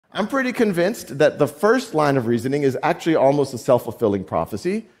I'm pretty convinced that the first line of reasoning is actually almost a self-fulfilling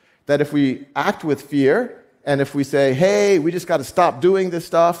prophecy, that if we act with fear, and if we say, hey, we just got to stop doing this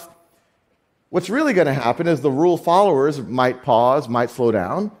stuff, what's really going to happen is the rule followers might pause, might slow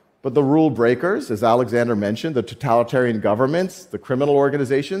down, but the rule breakers, as Alexander mentioned, the totalitarian governments, the criminal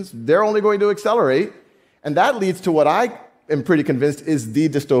organizations, they're only going to accelerate, and that leads to what I am pretty convinced is the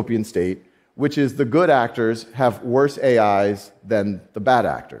dystopian state, which is the good actors have worse AIs than the bad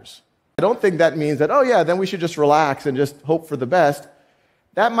actors. I don't think that means that, oh yeah, then we should just relax and just hope for the best.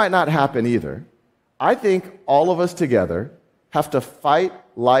 That might not happen either. I think all of us together have to fight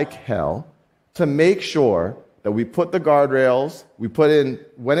like hell to make sure that we put the guardrails, we put in,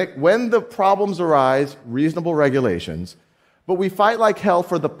 when the problems arise, reasonable regulations, but we fight like hell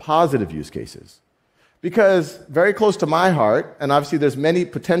for the positive use cases. Because very close to my heart, and obviously there's many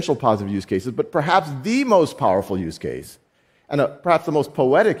potential positive use cases, but perhaps the most powerful use case, and perhaps the most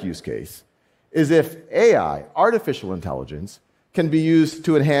poetic use case, is if AI, artificial intelligence, can be used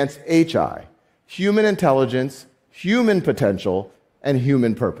to enhance HI, human intelligence, human potential, and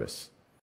human purpose.